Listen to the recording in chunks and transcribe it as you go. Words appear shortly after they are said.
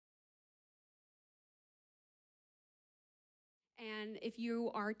And if you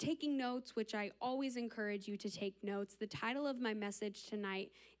are taking notes, which I always encourage you to take notes, the title of my message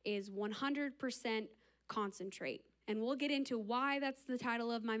tonight is 100% Concentrate. And we'll get into why that's the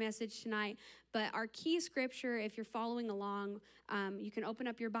title of my message tonight. But our key scripture, if you're following along, you can open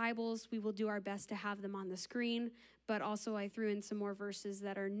up your Bibles. We will do our best to have them on the screen. But also I threw in some more verses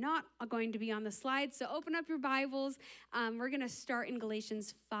that are not going to be on the slides. So open up your Bibles. We're going to start in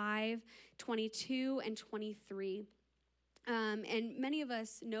Galatians 5:22 and 23. And many of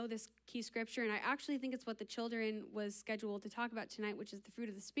us know this key scripture, and I actually think it's what the children was scheduled to talk about tonight, which is the fruit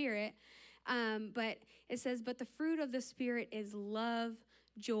of the Spirit. But it says, but the fruit of the Spirit is love,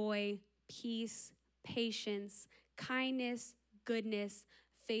 joy, peace, patience, kindness, goodness,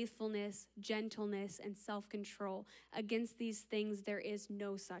 faithfulness, gentleness, and self-control. Against these things, there is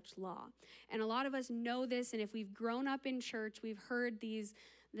no such law. And a lot of us know this, and if we've grown up in church, we've heard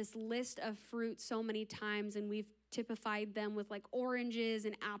this list of fruit so many times, and we've typified them with like oranges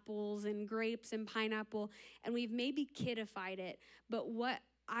and apples and grapes and pineapple, and we've maybe kidified it. But what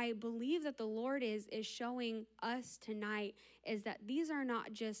I believe that the Lord is showing us tonight is that these are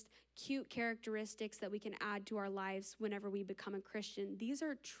not just cute characteristics that we can add to our lives whenever we become a Christian. These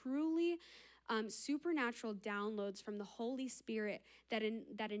are truly supernatural downloads from the Holy Spirit that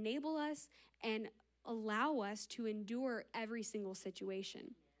enable us and allow us to endure every single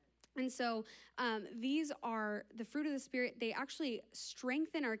situation. And so these are the fruit of the Spirit. They actually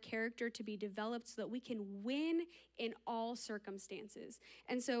strengthen our character to be developed so that we can win in all circumstances.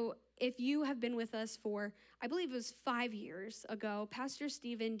 And so if you have been with us for, I believe it was 5 years ago, Pastor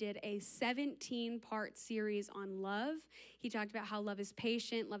Stephen did a 17-part series on love. He talked about how love is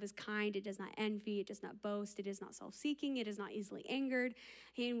patient, love is kind, it does not envy, it does not boast, it is not self-seeking, it is not easily angered.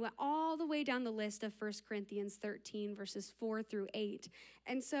 He went all the way down the list of 1 Corinthians 13, verses 4 through 8.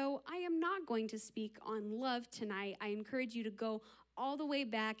 And so I am not going to speak on love tonight. I encourage you to go all the way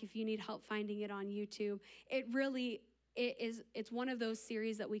back if you need help finding it on YouTube. It's one of those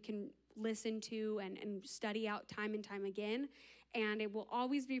series that we can listen to and study out time and time again, and it will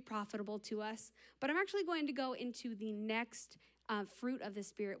always be profitable to us. But I'm actually going to go into the next fruit of the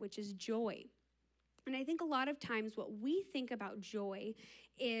Spirit, which is joy. And I think a lot of times what we think about joy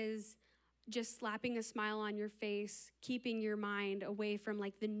is just slapping a smile on your face, keeping your mind away from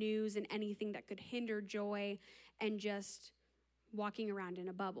like the news and anything that could hinder joy, and just walking around in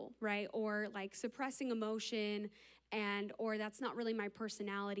a bubble, right? Or like suppressing emotion, or that's not really my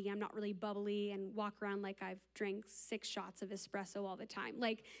personality. I'm not really bubbly and walk around like I've drank 6 shots of espresso all the time.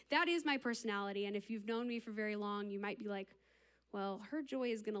 Like that is my personality. And if you've known me for very long, you might be like, well, her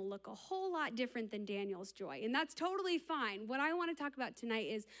joy is going to look a whole lot different than Daniel's joy. And that's totally fine. What I want to talk about tonight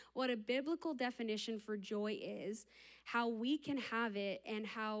is what a biblical definition for joy is, how we can have it, and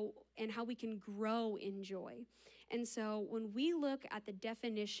how we can grow in joy. And so when we look at the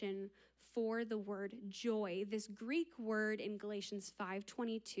definition for the word joy, this Greek word in Galatians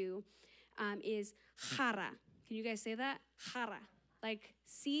 5:22 is chara. Can you guys say that? Chara, like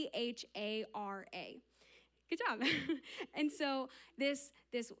C-H-A-R-A. Good job. And so this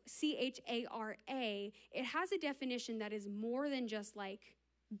C-H-A-R-A, it has a definition that is more than just like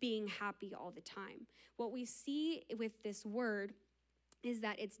being happy all the time. What we see with this word is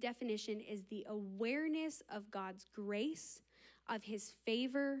that its definition is the awareness of God's grace, of his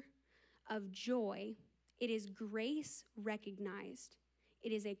favor, of joy. It is grace recognized.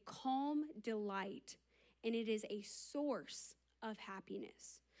 It is a calm delight, and it is a source of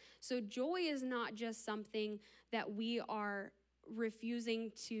happiness. So joy is not just something that we are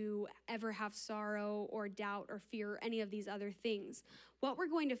refusing to ever have sorrow or doubt or fear or any of these other things. What we're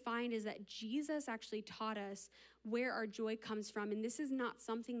going to find is that Jesus actually taught us where our joy comes from, and this is not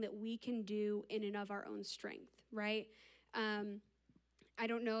something that we can do in and of our own strength, right? I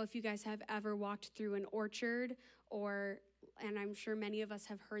don't know if you guys have ever walked through an orchard, and I'm sure many of us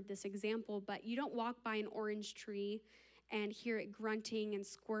have heard this example, but you don't walk by an orange tree and hear it grunting and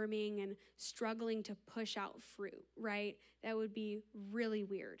squirming and struggling to push out fruit, right? That would be really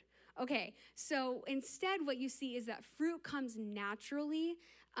weird. Okay, so instead what you see is that fruit comes naturally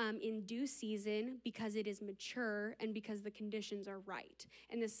in due season because it is mature and because the conditions are right.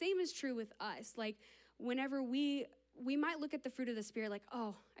 And the same is true with us. Like whenever we might look at the fruit of the Spirit like,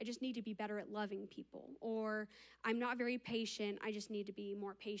 oh, I just need to be better at loving people, or I'm not very patient, I just need to be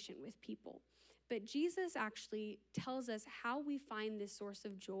more patient with people. But Jesus actually tells us how we find this source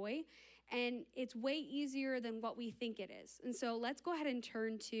of joy, and it's way easier than what we think it is. And so let's go ahead and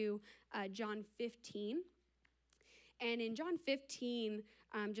turn to John 15. And in John 15,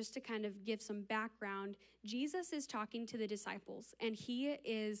 just to kind of give some background, Jesus is talking to the disciples, and he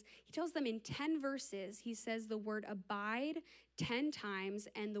tells them in 10 verses, he says the word abide 10 times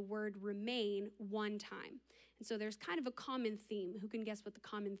and the word remain 1 time. And so there's kind of a common theme. Who can guess what the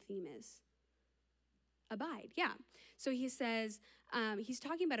common theme is? Abide, yeah. So he says, he's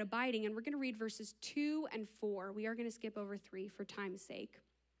talking about abiding, and we're going to read verses 2 and 4. We are going to skip over 3 for time's sake.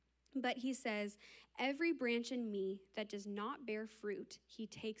 But he says, every branch in me that does not bear fruit, he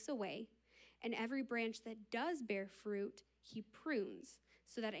takes away, and every branch that does bear fruit, he prunes,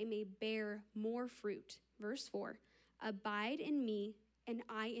 so that I may bear more fruit. Verse 4, abide in me, and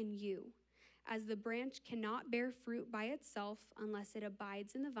I in you. As the branch cannot bear fruit by itself unless it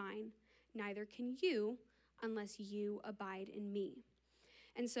abides in the vine, neither can you unless you abide in me.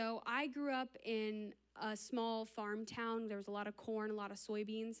 And so I grew up in a small farm town. There was a lot of corn, a lot of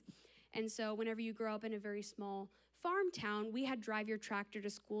soybeans. And so whenever you grow up in a very small farm town, we had drive your tractor to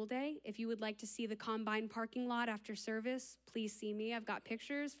school day. If you would like to see the combine parking lot after service, please see me. I've got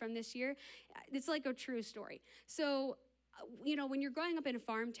pictures from this year. It's like a true story. So, when you're growing up in a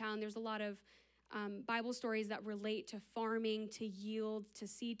farm town, there's a lot of Bible stories that relate to farming, to yield, to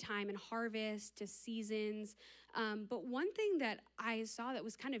seed time and harvest, to seasons. But one thing that I saw that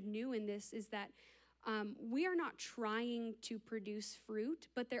was kind of new in this is that we are not trying to produce fruit,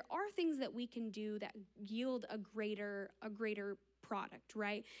 but there are things that we can do that yield a greater product,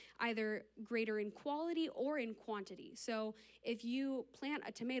 right? Either greater in quality or in quantity. So if you plant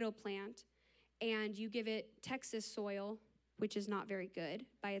a tomato plant and you give it Texas soil, which is not very good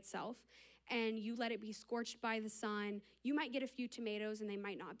by itself, and you let it be scorched by the sun, you might get a few tomatoes and they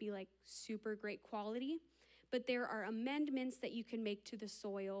might not be like super great quality. But there are amendments that you can make to the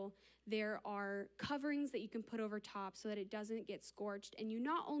soil. There are coverings that you can put over top so that it doesn't get scorched. And you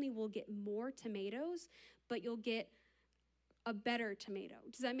not only will get more tomatoes, but you'll get a better tomato.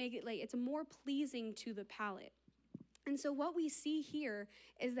 Does that make it it's more pleasing to the palate? And so what we see here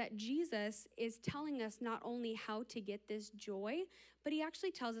is that Jesus is telling us not only how to get this joy, but he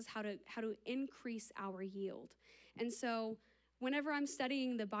actually tells us how to increase our yield. And so whenever I'm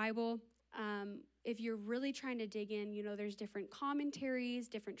studying the Bible, if you're really trying to dig in, there's different commentaries,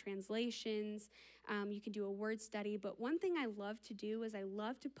 different translations. You can do a word study. But one thing I love to do is I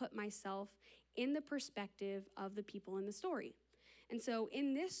love to put myself in the perspective of the people in the story. And so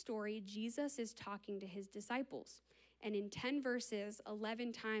in this story, Jesus is talking to his disciples. And in 10 verses,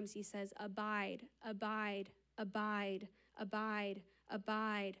 11 times he says, abide, abide, abide, abide,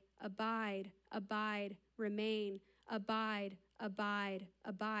 abide, abide, abide, remain, abide, abide,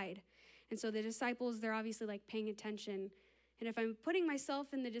 abide. And so the disciples, they're obviously paying attention. And if I'm putting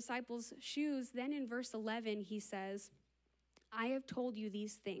myself in the disciples' shoes, then in verse 11, he says, I have told you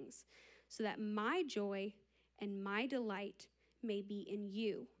these things so that my joy and my delight may be in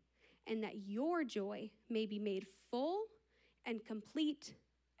you, and that your joy may be made full and complete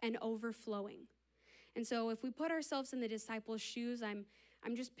and overflowing. And so if we put ourselves in the disciples' shoes, I'm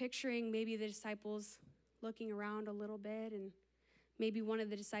just picturing maybe the disciples looking around a little bit, and maybe one of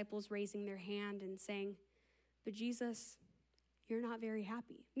the disciples raising their hand and saying, but Jesus, you're not very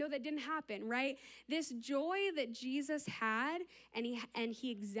happy. No, that didn't happen, right? This joy that Jesus had and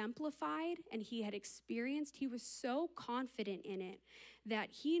he exemplified and he had experienced, he was so confident in it that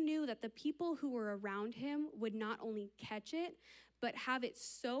he knew that the people who were around him would not only catch it, but have it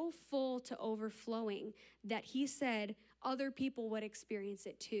so full to overflowing that he said other people would experience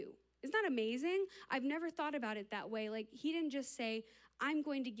it too. Isn't that amazing? I've never thought about it that way. He didn't just say, I'm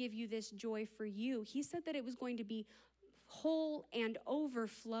going to give you this joy for you. He said that it was going to be whole and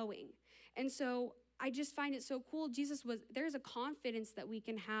overflowing. And so I just find it so cool. There's a confidence that we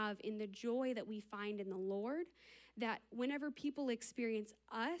can have in the joy that we find in the Lord, that whenever people experience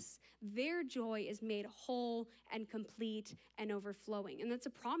us, their joy is made whole and complete and overflowing. And that's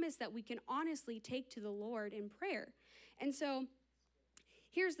a promise that we can honestly take to the Lord in prayer. And so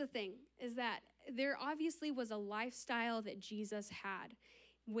here's the thing, is that there obviously was a lifestyle that Jesus had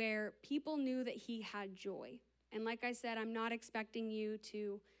where people knew that he had joy. And like I said, I'm not expecting you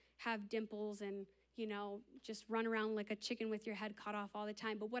to have dimples and, just run around like a chicken with your head cut off all the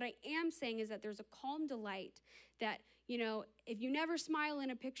time. But what I am saying is that there's a calm delight that, if you never smile in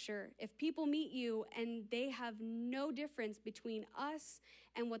a picture, if people meet you and they have no difference between us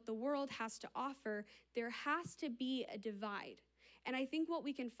and what the world has to offer, there has to be a divide. And I think what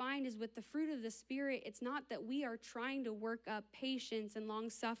we can find is with the fruit of the Spirit, it's not that we are trying to work up patience and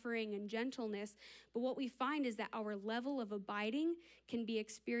long-suffering and gentleness, but what we find is that our level of abiding can be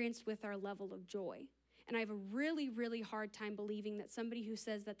experienced with our level of joy. And I have a really, really hard time believing that somebody who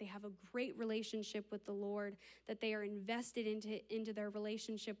says that they have a great relationship with the Lord, that they are invested into their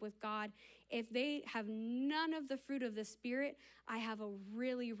relationship with God, if they have none of the fruit of the Spirit, I have a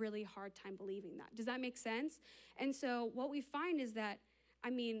really, really hard time believing that. Does that make sense? And so what we find is that,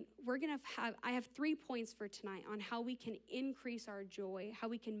 I have 3 points for tonight on how we can increase our joy, how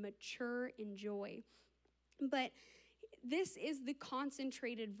we can mature in joy. But this is the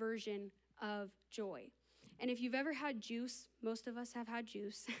concentrated version of joy. And if you've ever had juice, most of us have had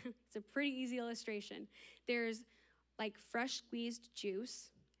juice. It's a pretty easy illustration. There's like fresh squeezed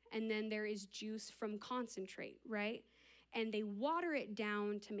juice, and then there is juice from concentrate, right? And they water it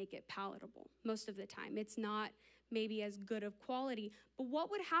down to make it palatable most of the time. It's not maybe as good of quality. But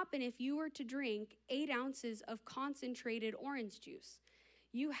what would happen if you were to drink 8 ounces of concentrated orange juice?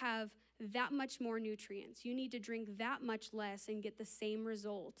 You have that much more nutrients. You need to drink that much less and get the same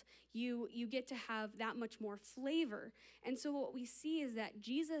result. You get to have that much more flavor. And so what we see is that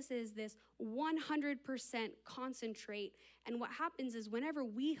Jesus is this 100% concentrate. And what happens is whenever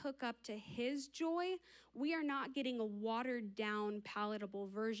we hook up to his joy, we are not getting a watered down, palatable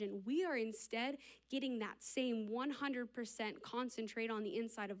version. We are instead getting that same 100% concentrate on the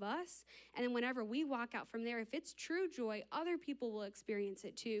inside of us. And then whenever we walk out from there, if it's true joy, other people will experience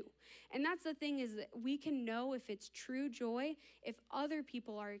it too. And that's the thing, is that we can know if it's true joy if other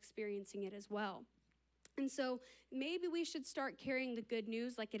people are experiencing it as well. And so maybe we should start carrying the good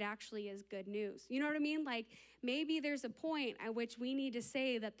news like it actually is good news. You know what I mean? Like maybe there's a point at which we need to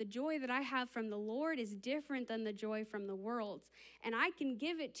say that the joy that I have from the Lord is different than the joy from the world. And I can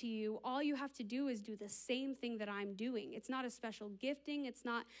give it to you. All you have to do is do the same thing that I'm doing. It's not a special gifting. It's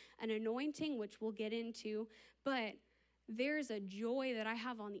not an anointing, which we'll get into. But there's a joy that I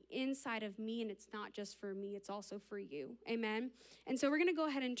have on the inside of me, and it's not just for me, it's also for you. Amen? And so we're going to go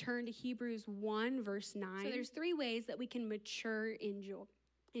ahead and turn to Hebrews 1, verse 9. So there's 3 ways that we can mature in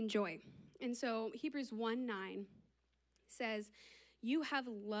joy. And so Hebrews 1:9 says, "You have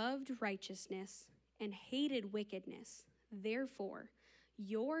loved righteousness and hated wickedness. Therefore,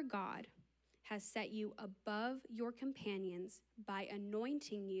 your God has set you above your companions by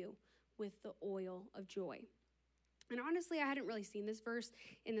anointing you with the oil of joy." And honestly, I hadn't really seen this verse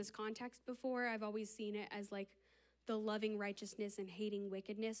in this context before. I've always seen it as like the loving righteousness and hating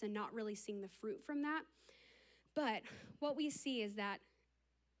wickedness and not really seeing the fruit from that. But what we see is that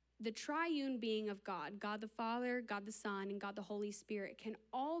the triune being of God, God the Father, God the Son, and God the Holy Spirit can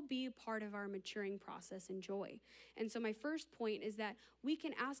all be part of our maturing process in joy. And so my first point is that we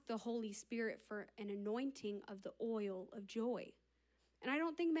can ask the Holy Spirit for an anointing of the oil of joy. And I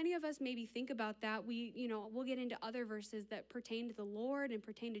don't think many of us maybe think about that. We'll get into other verses that pertain to the Lord and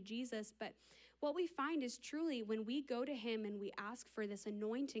pertain to Jesus. But what we find is truly when we go to him and we ask for this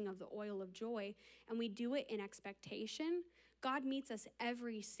anointing of the oil of joy and we do it in expectation, God meets us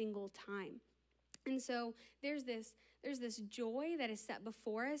every single time. And so there's this joy that is set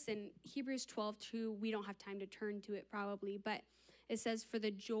before us. In Hebrews 12:2, we don't have time to turn to it probably, but it says, "For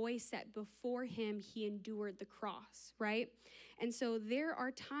the joy set before him, he endured the cross," right? And so there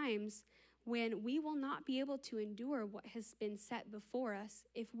are times when we will not be able to endure what has been set before us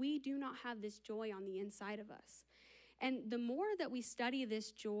if we do not have this joy on the inside of us. And the more that we study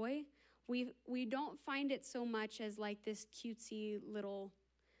this joy, we don't find it so much as like this cutesy little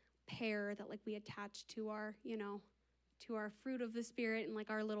pear that like we attach to our, to our fruit of the Spirit and like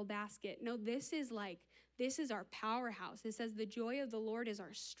our little basket. No, this is our powerhouse. It says the joy of the Lord is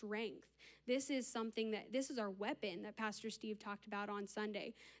our strength. This is our weapon that Pastor Steve talked about on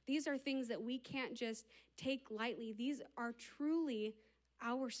Sunday. These are things that we can't just take lightly. These are truly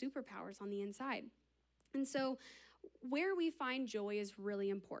our superpowers on the inside. And so where we find joy is really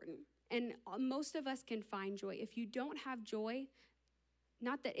important. And most of us can find joy. If you don't have joy,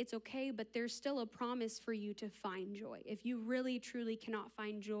 not that it's okay, but there's still a promise for you to find joy. If you really, truly cannot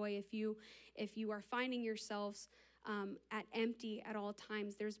find joy, if you are finding yourselves at empty at all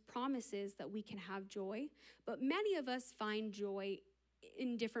times, there's promises that we can have joy. But many of us find joy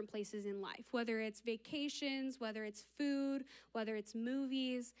in different places in life, whether it's vacations, whether it's food, whether it's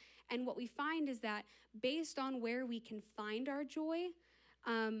movies. And what we find is that based on where we can find our joy,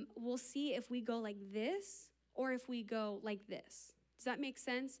 we'll see if we go like this or if we go like this. Does that make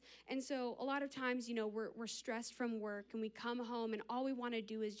sense? And so a lot of times, we're stressed from work and we come home and all we want to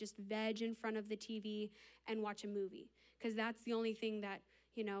do is just veg in front of the TV and watch a movie because that's the only thing that,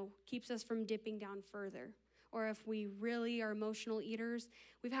 keeps us from dipping down further. Or if we really are emotional eaters,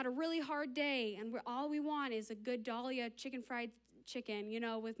 we've had a really hard day and all we want is a good Dahlia chicken fried chicken,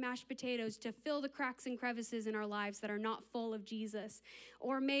 with mashed potatoes to fill the cracks and crevices in our lives that are not full of Jesus.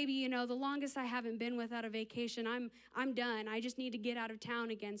 Or maybe, the longest I haven't been without a vacation, I'm done. I just need to get out of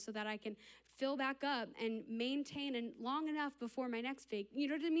town again so that I can fill back up and maintain and long enough before my next vac. You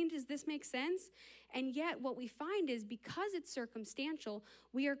know what I mean? Does this make sense? And yet what we find is because it's circumstantial,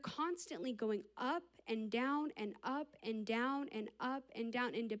 we are constantly going up and down and up and down and up and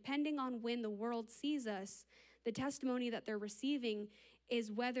down. And depending on when the world sees us, the testimony that they're receiving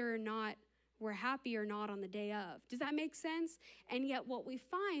is whether or not we're happy or not on the day of. Does that make sense? And yet what we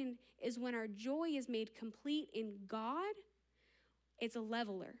find is when our joy is made complete in God, it's a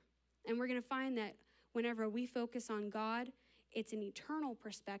leveler. And we're going to find that whenever we focus on God, it's an eternal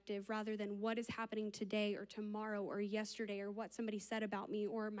perspective rather than what is happening today or tomorrow or yesterday or what somebody said about me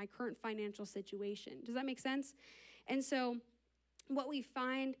or my current financial situation. Does that make sense? And so what we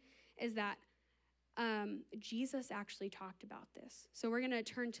find is that Jesus actually talked about this. So we're going to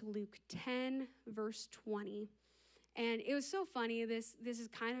turn to Luke 10, verse 20. And it was so funny. This is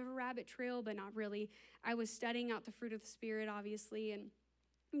kind of a rabbit trail, but not really. I was studying out the fruit of the Spirit, obviously, and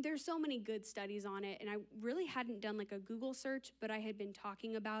there's so many good studies on it. And I really hadn't done like a Google search, but I had been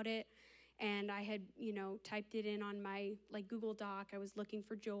talking about it. And I had, typed it in on my Google Doc. I was looking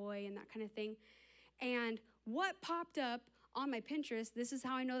for joy and that kind of thing. And what popped up on my Pinterest, this is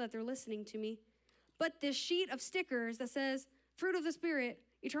how I know that they're listening to me, but this sheet of stickers that says, fruit of the Spirit,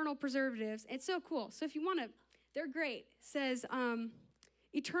 eternal preservatives. It's so cool. So if you want to, they're great. It says,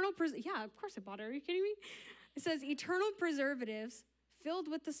 yeah, of course I bought it. Are you kidding me? It says, eternal preservatives, filled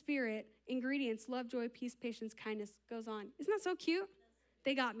with the Spirit, ingredients, love, joy, peace, patience, kindness, goes on. Isn't that so cute?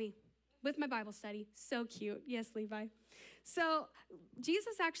 They got me with my Bible study. So cute. Yes, Levi. So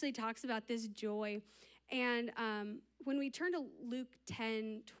Jesus actually talks about this joy. And when we turn to Luke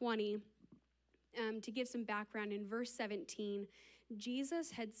 10:20, to give some background, in verse 17,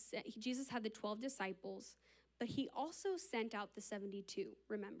 Jesus had the 12 disciples, but he also sent out the 72,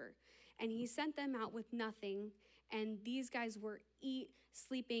 remember? And he sent them out with nothing. And these guys were eat,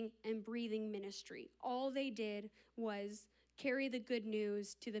 sleeping, and breathing ministry. All they did was carry the good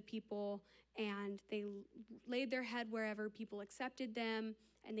news to the people, and they laid their head wherever people accepted them,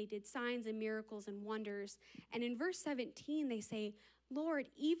 and they did signs and miracles and wonders. And in verse 17, they say, Lord,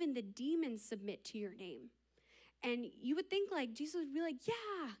 even the demons submit to your name. And you would think Jesus would be like,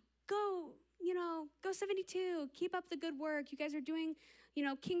 yeah, go 72, keep up the good work. You guys are doing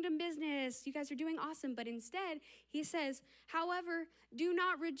kingdom business. You guys are doing awesome. But instead, he says, however, do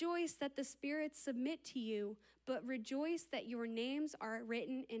not rejoice that the spirits submit to you, but rejoice that your names are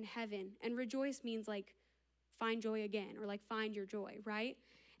written in heaven. And rejoice means find joy again, or find your joy, right?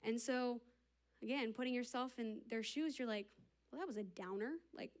 And so, again, putting yourself in their shoes, you're like, well, that was a downer.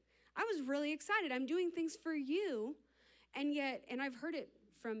 I was really excited. I'm doing things for you. And yet, and I've heard it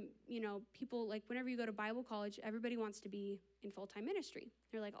from, people, whenever you go to Bible college, everybody wants to be in full-time ministry.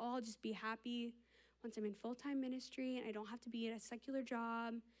 They're like, oh, I'll just be happy once I'm in full-time ministry and I don't have to be at a secular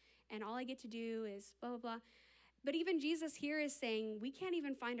job and all I get to do is blah, blah, blah. But even Jesus here is saying we can't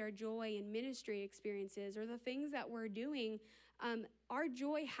even find our joy in ministry experiences or the things that we're doing. Our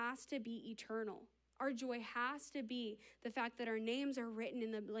joy has to be eternal. Our joy has to be the fact that our names are written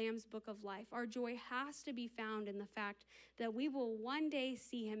in the Lamb's Book of Life. Our joy has to be found in the fact that we will one day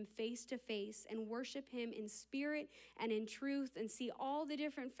see him face to face and worship him in spirit and in truth and see all the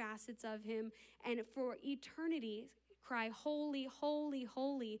different facets of him. And for eternity, cry, holy, holy,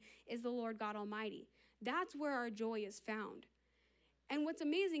 holy is the Lord God Almighty. That's where our joy is found. And what's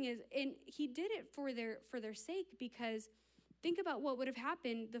amazing is, and he did it for their sake, because think about what would have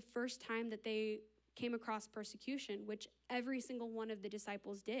happened the first time that they came across persecution, which every single one of the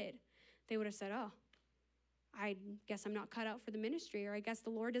disciples did. They would have said, oh, I guess I'm not cut out for the ministry, or I guess the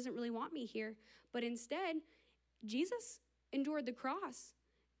Lord doesn't really want me here. But instead, Jesus endured the cross,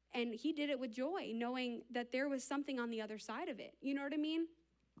 and he did it with joy, knowing that there was something on the other side of it. You know what I mean?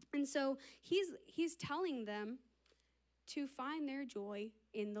 And so he's telling them to find their joy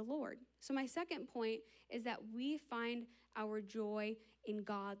in the Lord. So my second point is that we find our joy in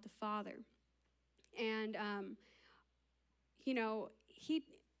God the Father. And,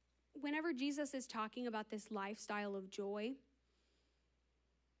 whenever Jesus is talking about this lifestyle of joy,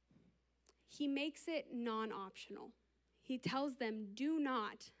 he makes it non-optional. He tells them, do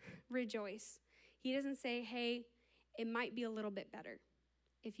not rejoice. He doesn't say, hey, it might be a little bit better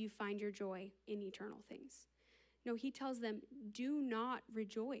if you find your joy in eternal things. No, he tells them, do not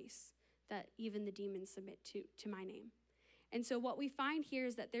rejoice that even the demons submit to my name. And so what we find here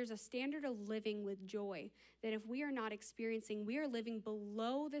is that there's a standard of living with joy that if we are not experiencing, we are living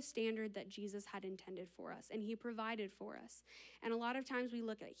below the standard that Jesus had intended for us and he provided for us. And a lot of times we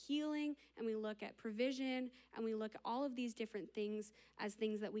look at healing and we look at provision and we look at all of these different things as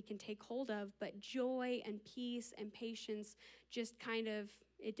things that we can take hold of, but joy and peace and patience just kind of,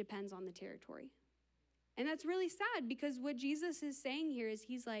 it depends on the territory. And that's really sad because what Jesus is saying here is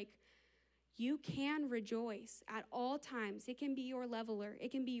he's like, you can rejoice at all times. It can be your leveler.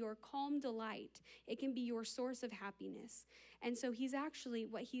 It can be your calm delight. It can be your source of happiness. And so he's actually,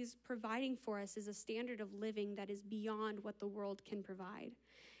 what he's providing for us is a standard of living that is beyond what the world can provide.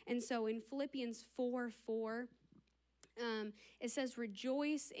 And so in Philippians 4:4, it says,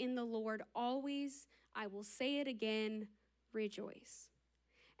 rejoice in the Lord always. I will say it again, rejoice.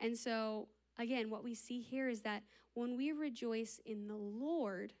 And so, again, what we see here is that when we rejoice in the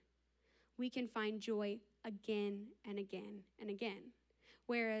Lord, we can find joy again and again and again.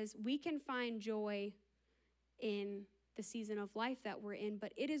 Whereas we can find joy in the season of life that we're in,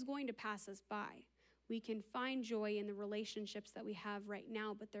 but it is going to pass us by. We can find joy in the relationships that we have right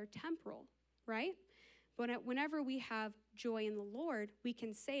now, but they're temporal, right? But whenever we have joy in the Lord, we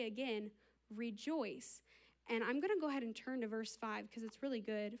can say again, rejoice. And I'm going to go ahead and turn to verse 5 because it's really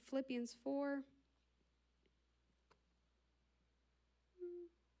good. Philippians 4.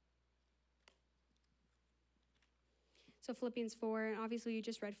 So Philippians 4, and obviously you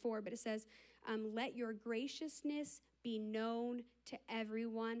just read 4, but it says, let your graciousness be known to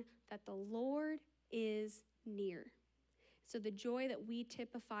everyone that the Lord is near. So the joy that we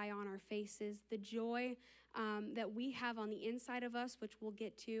typify on our faces, the joy that we have on the inside of us, which we'll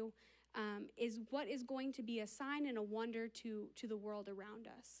get to, is what is going to be a sign and a wonder to the world around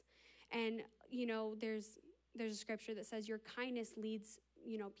us. And, you know, there's a scripture that says your kindness leads,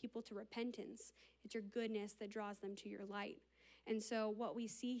 you know, people to repentance. It's your goodness that draws them to your light. And so what we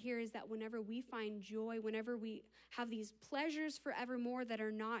see here is that whenever we find joy, whenever we have these pleasures forevermore that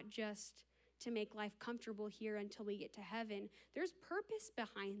are not just to make life comfortable here until we get to heaven, there's purpose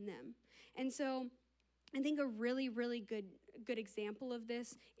behind them. And so I think a really, really good example of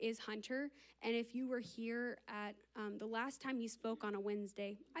this is Hunter. And if you were here at the last time he spoke on a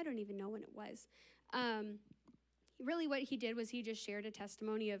Wednesday, I don't even know when it was, really what he did was he just shared a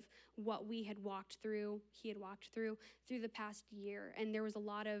testimony of what he had walked through the past year. And there was a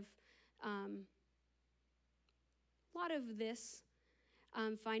lot of this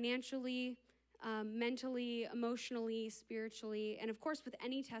financially, mentally, emotionally, spiritually, and of course with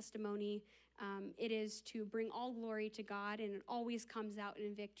any testimony, it is to bring all glory to God, and it always comes out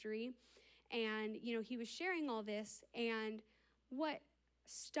in victory. And, you know, he was sharing all this, and what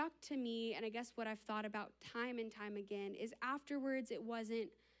stuck to me, and I guess what I've thought about time and time again, is afterwards it wasn't,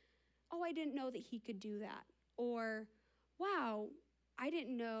 oh, I didn't know that he could do that, or, wow, I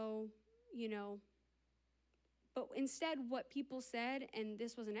didn't know, you know. But instead what people said, and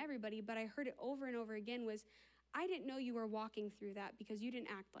this wasn't everybody, but I heard it over and over again, was, I didn't know you were walking through that because you didn't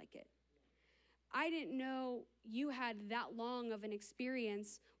act like it. I didn't know you had that long of an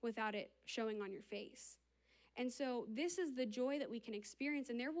experience without it showing on your face. And so this is the joy that we can experience.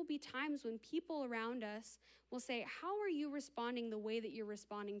 And there will be times when people around us will say, how are you responding the way that you're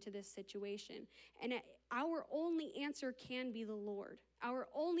responding to this situation? And our only answer can be the Lord. Our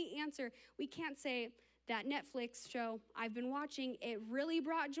only answer, we can't say, that Netflix show I've been watching, it really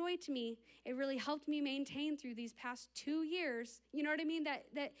brought joy to me. It really helped me maintain through these past 2 years. You know what I mean?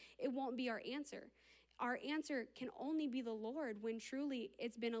 That it won't be our answer. Our answer can only be the Lord when truly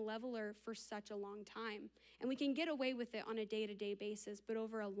it's been a leveler for such a long time. And we can get away with it on a day-to-day basis, but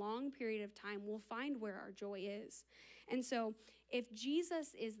over a long period of time, we'll find where our joy is. And so if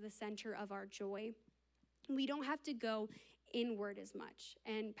Jesus is the center of our joy, we don't have to go inward as much.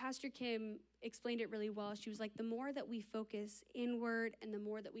 And Pastor Kim explained it really well. She was like, the more that we focus inward and the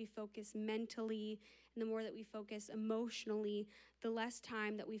more that we focus mentally and the more that we focus emotionally, the less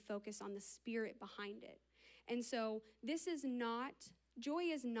time that we focus on the spirit behind it. And so joy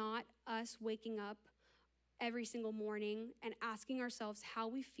is not us waking up every single morning and asking ourselves how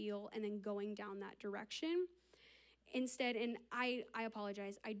we feel and then going down that direction. Instead, and I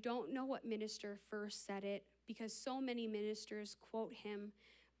apologize, I don't know what minister first said it because so many ministers quote him,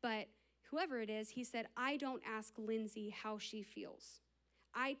 but whoever it is, he said, I don't ask Lindsay how she feels.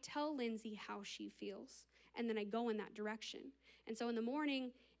 I tell Lindsay how she feels, and then I go in that direction. And so in the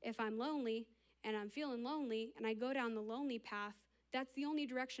morning, if I'm lonely and I'm feeling lonely and I go down the lonely path, that's the only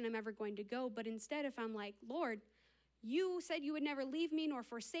direction I'm ever going to go. But instead, if I'm like, Lord, you said you would never leave me nor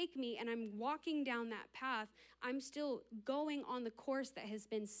forsake me, and I'm walking down that path, I'm still going on the course that has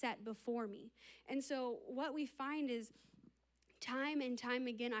been set before me. And so what we find is time and time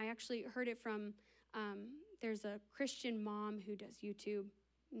again, I actually heard it from, there's a Christian mom who does YouTube.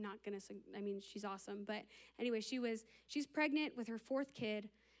 She's awesome. But anyway, she's pregnant with her 4th kid,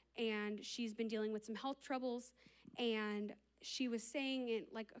 and she's been dealing with some health troubles. And she was saying it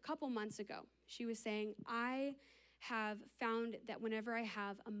like a couple months ago, she was saying, I have found that whenever I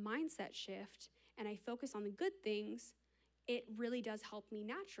have a mindset shift and I focus on the good things, it really does help me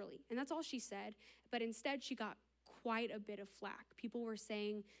naturally. And that's all she said. But instead, she got quite a bit of flack. People were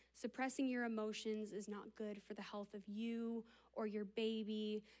saying suppressing your emotions is not good for the health of you or your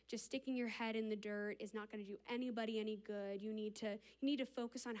baby. Just sticking your head in the dirt is not going to do anybody any good. You need to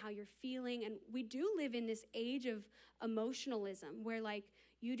focus on how you're feeling. And we do live in this age of emotionalism where like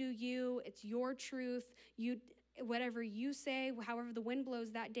you do you, it's your truth, whatever you say, however the wind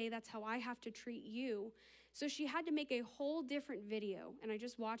blows that day, that's how I have to treat you. So she had to make a whole different video, and I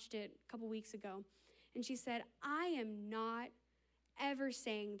just watched it a couple weeks ago. And she said, I am not ever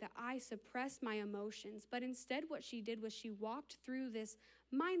saying that I suppress my emotions, but instead what she did was she walked through this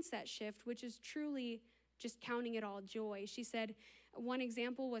mindset shift, which is truly just counting it all joy. She said one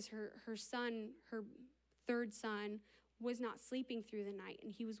example was her son, her 3rd son, was not sleeping through the night,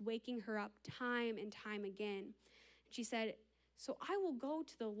 and he was waking her up time and time again. She said, so I will go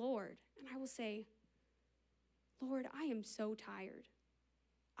to the Lord, and I will say, Lord, I am so tired.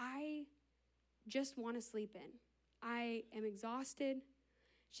 I just want to sleep in. I am exhausted.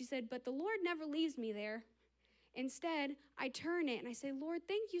 She said, but the Lord never leaves me there. Instead, I turn it and I say, Lord,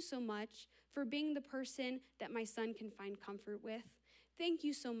 thank you so much for being the person that my son can find comfort with. Thank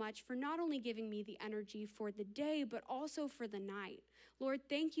you so much for not only giving me the energy for the day, but also for the night. Lord,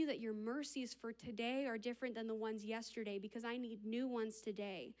 thank you that your mercies for today are different than the ones yesterday, because I need new ones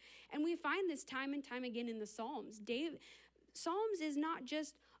today. And we find this time and time again in the Psalms. Psalms is not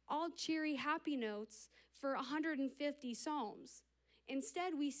just all cheery, happy notes for 150 Psalms.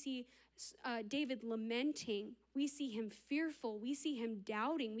 Instead, we see David lamenting. We see him fearful. We see him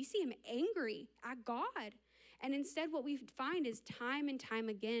doubting. We see him angry at God. And instead, what we find is time and time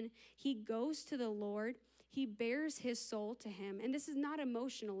again, he goes to the Lord. He bears his soul to him. And this is not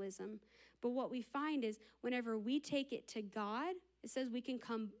emotionalism. But what we find is whenever we take it to God, it says we can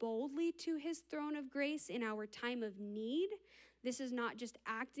come boldly to his throne of grace in our time of need. This is not just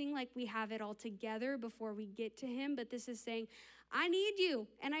acting like we have it all together before we get to him, but this is saying, I need you,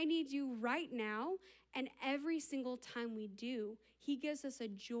 and I need you right now. And every single time we do, he gives us a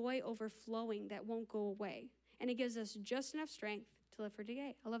joy overflowing that won't go away. And it gives us just enough strength to live for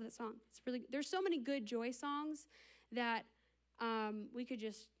today. I love that song. There's so many good joy songs that we could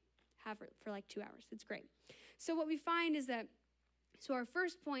just have for like 2 hours. It's great. So what we find is that, so our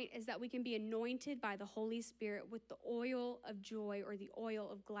first point is that we can be anointed by the Holy Spirit with the oil of joy or the oil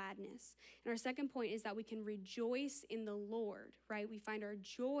of gladness. And our second point is that we can rejoice in the Lord, right? We find our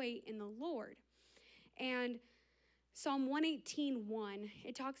joy in the Lord. And Psalm 118:1,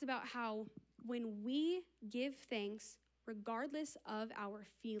 it talks about how when we give thanks, regardless of our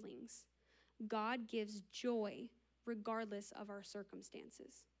feelings, God gives joy regardless of our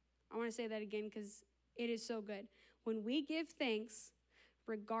circumstances. I want to say that again because it is so good. When we give thanks,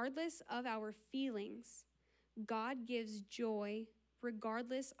 regardless of our feelings, God gives joy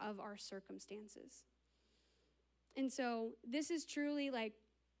regardless of our circumstances. And so this is truly like,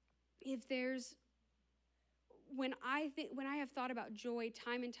 when I have thought about joy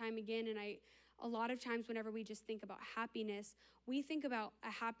time and time again, and a lot of times whenever we just think about happiness, we think about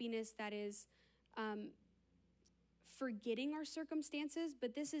a happiness that is forgetting our circumstances,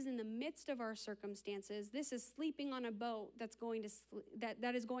 but this is in the midst of our circumstances. This is sleeping on a boat that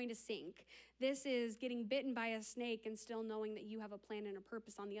is going to sink. This is getting bitten by a snake and still knowing that you have a plan and a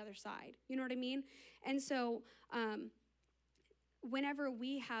purpose on the other side. You know what I mean? And so whenever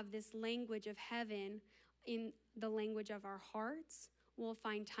we have this language of heaven in the language of our hearts, we'll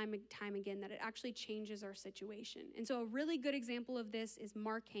find time and time again that it actually changes our situation. And so a really good example of this is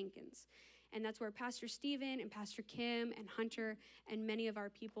Mark Hankins. And that's where Pastor Stephen and Pastor Kim and Hunter and many of our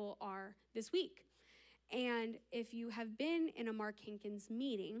people are this week. And if you have been in a Mark Hankins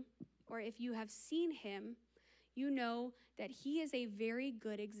meeting, or if you have seen him, you know that he is a very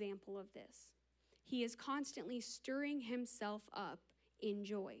good example of this. He is constantly stirring himself up in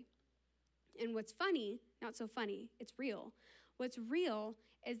joy. And what's funny, not so funny, it's real. What's real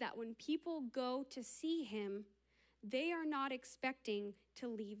is that when people go to see him, they are not expecting to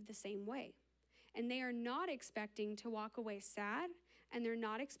leave the same way. And they are not expecting to walk away sad, and they're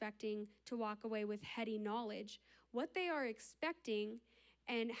not expecting to walk away with heady knowledge. What they are expecting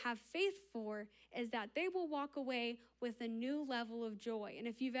and have faith for is that they will walk away with a new level of joy. And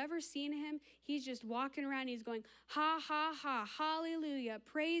if you've ever seen him, he's just walking around. He's going, ha, ha, ha, hallelujah,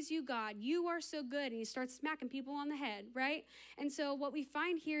 praise you, God. You are so good. And he starts smacking people on the head, right? And so what we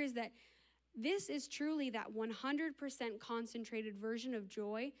find here is that this is truly that 100% concentrated version of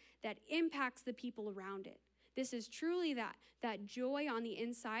joy that impacts the people around it. This is truly that joy on the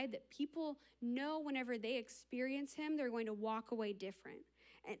inside that people know whenever they experience him, they're going to walk away different.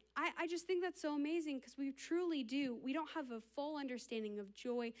 And I just think that's so amazing because we truly do. We don't have a full understanding of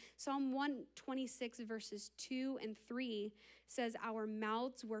joy. Psalm 126 verses 2 and 3 says, our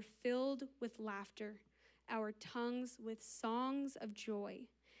mouths were filled with laughter, our tongues with songs of joy.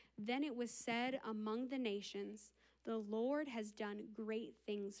 Then it was said among the nations, the Lord has done great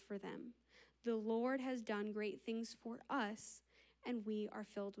things for them. The Lord has done great things for us, and we are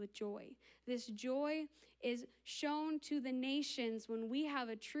filled with joy. This joy is shown to the nations when we have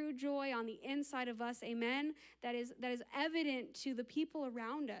a true joy on the inside of us, amen, that is evident to the people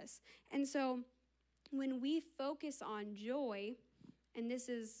around us. And so when we focus on joy, and this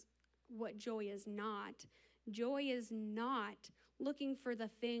is what joy is not looking for the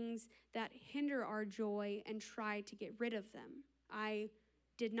things that hinder our joy and try to get rid of them. I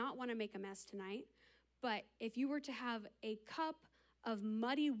did not want to make a mess tonight, but if you were to have a cup of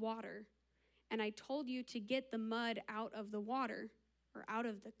muddy water and I told you to get the mud out of the water or out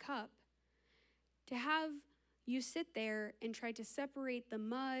of the cup, to have you sit there and try to separate the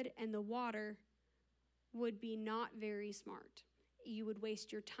mud and the water would be not very smart. You would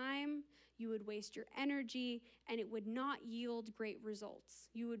waste your time, you would waste your energy, and it would not yield great results.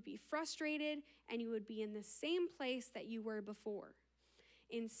 You would be frustrated, and you would be in the same place that you were before.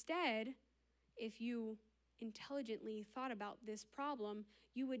 Instead, if you intelligently thought about this problem,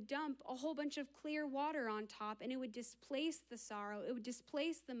 you would dump a whole bunch of clear water on top, and it would displace the sorrow, it would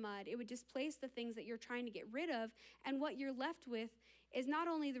displace the mud, it would displace the things that you're trying to get rid of, and what you're left with is not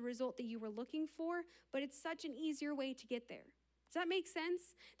only the result that you were looking for, but it's such an easier way to get there. Does that make sense?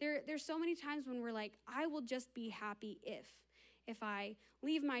 There's so many times when we're like, I will just be happy if I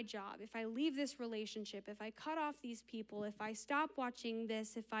leave my job, if I leave this relationship, if I cut off these people, if I stop watching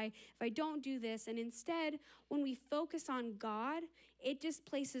this, if I don't do this. And instead, when we focus on God, it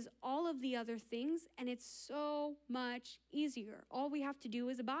displaces all of the other things, and it's so much easier. All we have to do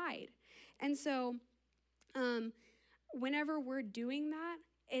is abide. And so whenever we're doing that,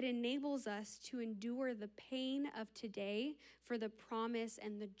 it enables us to endure the pain of today for the promise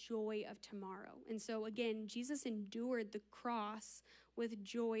and the joy of tomorrow. And so again, Jesus endured the cross with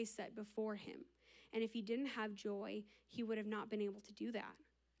joy set before him. And if he didn't have joy, he would have not been able to do that.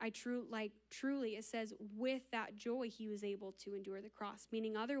 Truly, it says with that joy, he was able to endure the cross,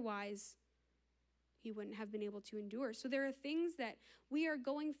 meaning otherwise he wouldn't have been able to endure. So there are things that we are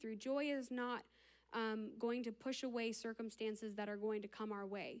going through. Joy is not going to push away circumstances that are going to come our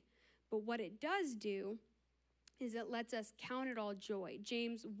way. But what it does do is it lets us count it all joy.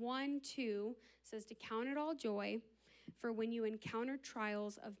 James 1:2 says to count it all joy for when you encounter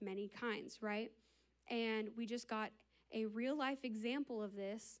trials of many kinds, right? And we just got a real life example of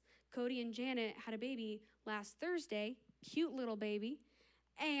this. Cody and Janet had a baby last Thursday, cute little baby,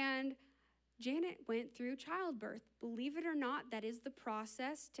 and Janet went through childbirth. Believe it or not, that is the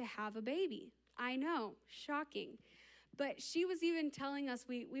process to have a baby. I know, shocking. But she was even telling us,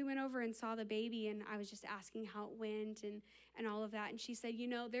 we went over and saw the baby, and I was just asking how it went and all of that. And she said,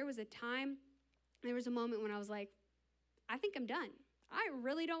 there was a moment when I was like, I think I'm done. I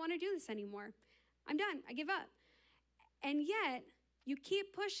really don't want to do this anymore. I'm done. I give up. And yet, you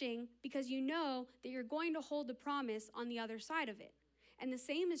keep pushing because you know that you're going to hold the promise on the other side of it. And the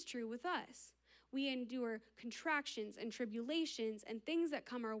same is true with us. We endure contractions and tribulations and things that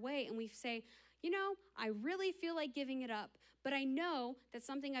come our way, and we say, I really feel like giving it up, but I know that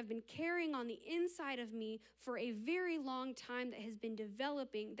something I've been carrying on the inside of me for a very long time that has been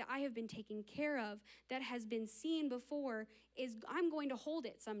developing, that I have been taking care of, that has been seen before, is I'm going to hold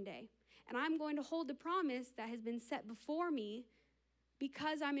it someday. And I'm going to hold the promise that has been set before me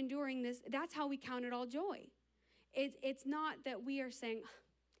because I'm enduring this. That's how we count it all joy. It's not that we are saying,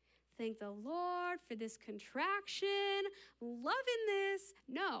 thank the Lord for this contraction, loving this.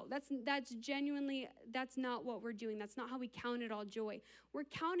 No, that's genuinely, that's not what we're doing. That's not how we count it all joy. We're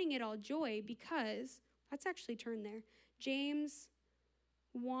counting it all joy because, let's actually turn there. James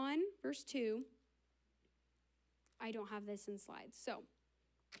 1, verse 2. I don't have this in slides. So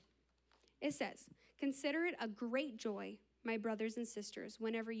it says, consider it a great joy, my brothers and sisters,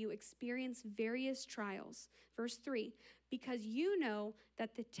 whenever you experience various trials. Verse 3, because you know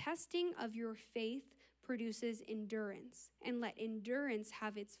that the testing of your faith produces endurance, and let endurance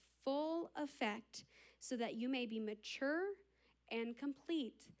have its full effect, so that you may be mature and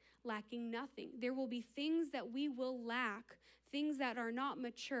complete, lacking nothing. There will be things that we will lack, things that are not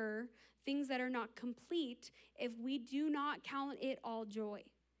mature, things that are not complete, if we do not count it all joy.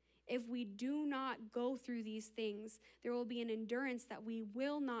 If we do not go through these things, there will be an endurance that we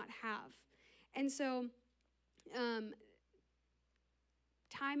will not have. And so,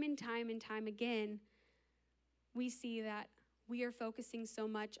 time and time again, we see that we are focusing so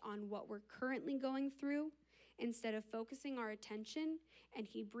much on what we're currently going through instead of focusing our attention, and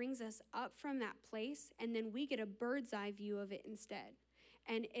he brings us up from that place, and then we get a bird's eye view of it instead.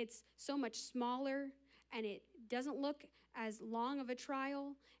 And it's so much smaller, and it doesn't look as long of a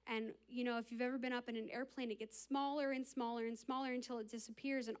trial. And, if you've ever been up in an airplane, it gets smaller and smaller and smaller until it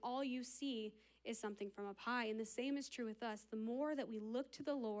disappears, and all you see is something from up high. And the same is true with us. The more that we look to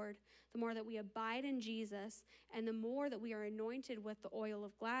the Lord, the more that we abide in Jesus, and the more that we are anointed with the oil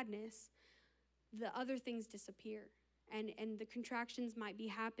of gladness, the other things disappear. And the contractions might be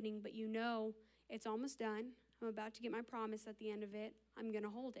happening, but it's almost done. I'm about to get my promise at the end of it. I'm going to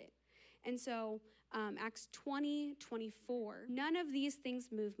hold it. And so Acts 20:24, none of these things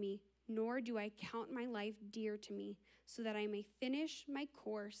move me, nor do I count my life dear to me, so that I may finish my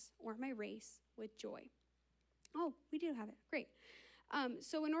course or my race with joy. Oh, we do have it. Great.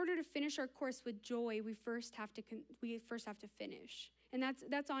 So in order to finish our course with joy, we first have to finish. And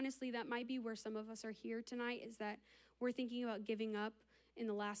that's honestly, that might be where some of us are here tonight, is that we're thinking about giving up in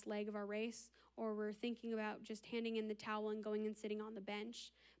the last leg of our race, or we're thinking about just handing in the towel and going and sitting on the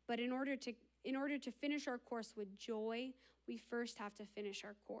bench. But in order to finish our course with joy, we first have to finish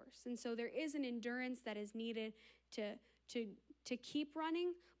our course. And so there is an endurance that is needed to keep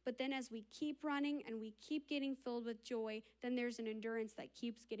running, but then as we keep running and we keep getting filled with joy, then there's an endurance that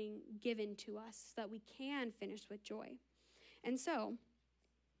keeps getting given to us so that we can finish with joy. And so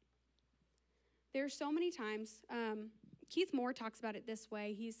there's so many times, Keith Moore talks about it this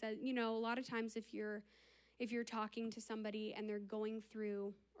way. He said, a lot of times if you're talking to somebody and they're going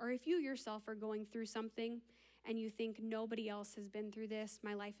through, or if you yourself are going through something and you think nobody else has been through this,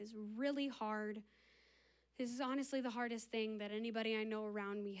 my life is really hard. This is honestly the hardest thing that anybody I know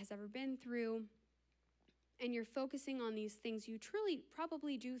around me has ever been through. And you're focusing on these things, you truly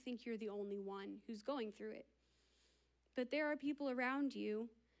probably do think you're the only one who's going through it. But there are people around you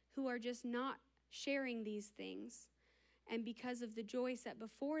who are just not sharing these things. And because of the joy set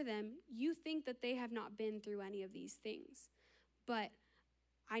before them, you think that they have not been through any of these things. But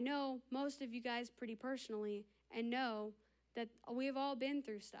I know most of you guys pretty personally and know that we've all been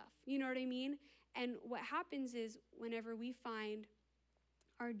through stuff. You know what I mean? And what happens is whenever we find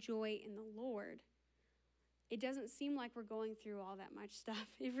our joy in the Lord, it doesn't seem like we're going through all that much stuff.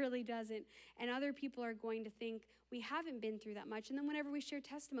 It really doesn't. And other people are going to think we haven't been through that much. And then whenever we share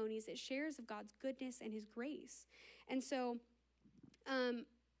testimonies, it shares of God's goodness and his grace. And so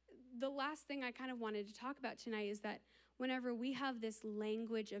the last thing I kind of wanted to talk about tonight is that whenever we have this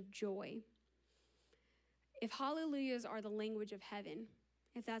language of joy, if hallelujahs are the language of heaven,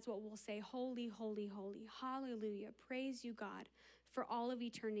 if that's what we'll say, holy, holy, holy, hallelujah, praise you, God, for all of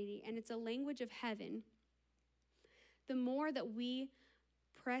eternity, and it's a language of heaven, the more that we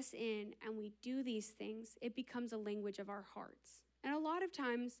press in and we do these things, it becomes a language of our hearts. And a lot of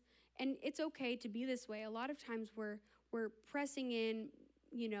times, and it's okay to be this way, a lot of times we're pressing in,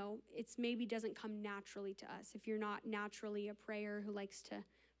 it's maybe doesn't come naturally to us. If you're not naturally a prayer who likes to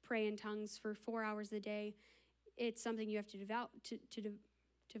pray in tongues for 4 hours a day, it's something you have to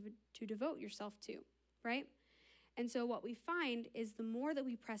devote yourself to, right? And so what we find is the more that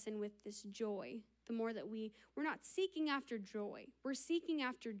we press in with this joy, the more that we're not seeking after joy. We're seeking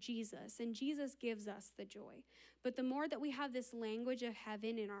after Jesus, and Jesus gives us the joy. But the more that we have this language of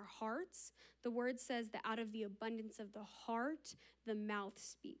heaven in our hearts, the word says that out of the abundance of the heart, the mouth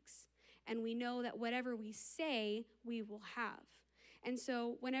speaks. And we know that whatever we say, we will have. And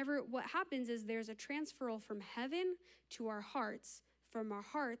so what happens is there's a transferal from heaven to our hearts, from our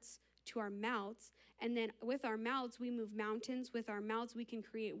hearts to our mouths, and then with our mouths, we move mountains. With our mouths, we can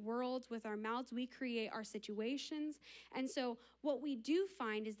create worlds. With our mouths, we create our situations. And so what we do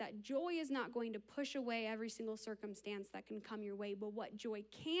find is that joy is not going to push away every single circumstance that can come your way, but what joy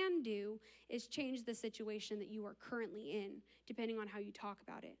can do is change the situation that you are currently in, depending on how you talk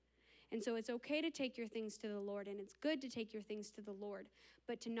about it. And so it's okay to take your things to the Lord, and it's good to take your things to the Lord,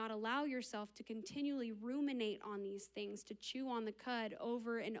 but to not allow yourself to continually ruminate on these things, to chew on the cud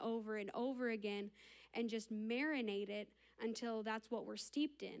over and over and over again, and just marinate it until that's what we're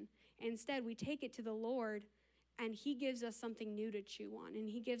steeped in. Instead, we take it to the Lord, and he gives us something new to chew on, and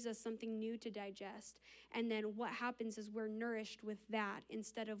he gives us something new to digest. And then what happens is we're nourished with that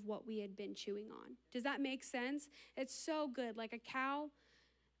instead of what we had been chewing on. Does that make sense? It's so good. Like a cow,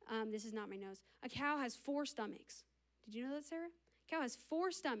 this is not my nose. A cow has 4 stomachs. Did you know that, Sarah? A cow has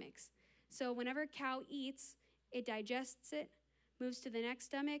 4 stomachs. So whenever a cow eats, it digests it, moves to the next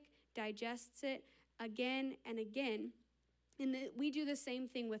stomach, digests it again and again. And we do the same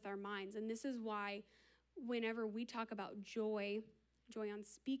thing with our minds. And this is why whenever we talk about joy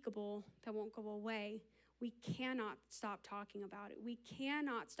unspeakable that won't go away, we cannot stop talking about it. We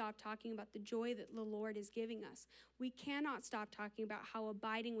cannot stop talking about the joy that the Lord is giving us. We cannot stop talking about how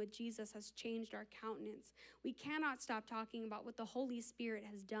abiding with Jesus has changed our countenance. We cannot stop talking about what the Holy Spirit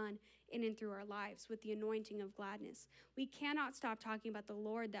has done in and through our lives with the anointing of gladness. We cannot stop talking about the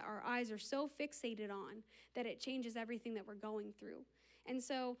Lord that our eyes are so fixated on that it changes everything that we're going through. And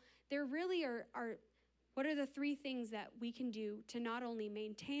so there really are what are the 3 things that we can do to not only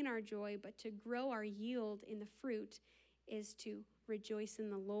maintain our joy, but to grow our yield in the fruit is to rejoice in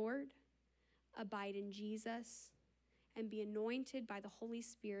the Lord, abide in Jesus, and be anointed by the Holy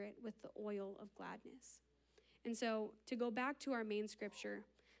Spirit with the oil of gladness. And so to go back to our main scripture,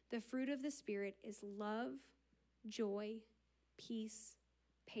 the fruit of the Spirit is love, joy, peace,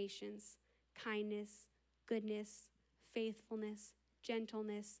 patience, kindness, goodness, faithfulness,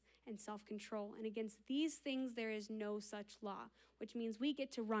 gentleness, and self-control. And against these things, there is no such law, which means we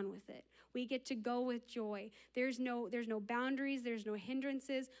get to run with it. We get to go with joy. There's no boundaries. There's no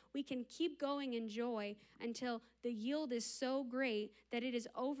hindrances. We can keep going in joy until the yield is so great that it is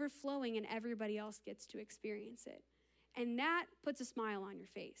overflowing and everybody else gets to experience it. And that puts a smile on your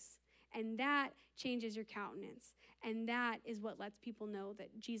face. And that changes your countenance. And that is what lets people know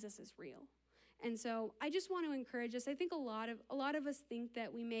that Jesus is real. And so I just want to encourage us. I think a lot of us think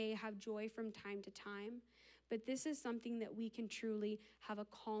that we may have joy from time to time, but this is something that we can truly have a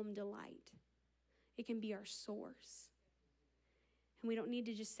calm delight. It can be our source. And we don't need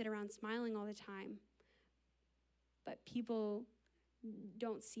to just sit around smiling all the time. But people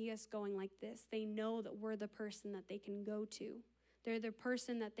don't see us going like this. They know that we're the person that they can go to. They're the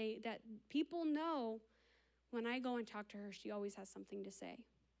person that people know. When I go and talk to her, she always has something to say.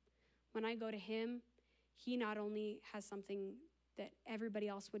 When I go to him, he not only has something that everybody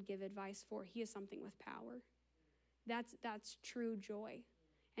else would give advice for, he has something with power. That's true joy,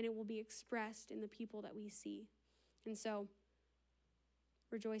 and it will be expressed in the people that we see. And so,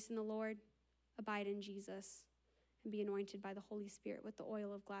 rejoice in the Lord, abide in Jesus, and be anointed by the Holy Spirit with the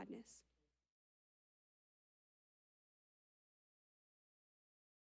oil of gladness.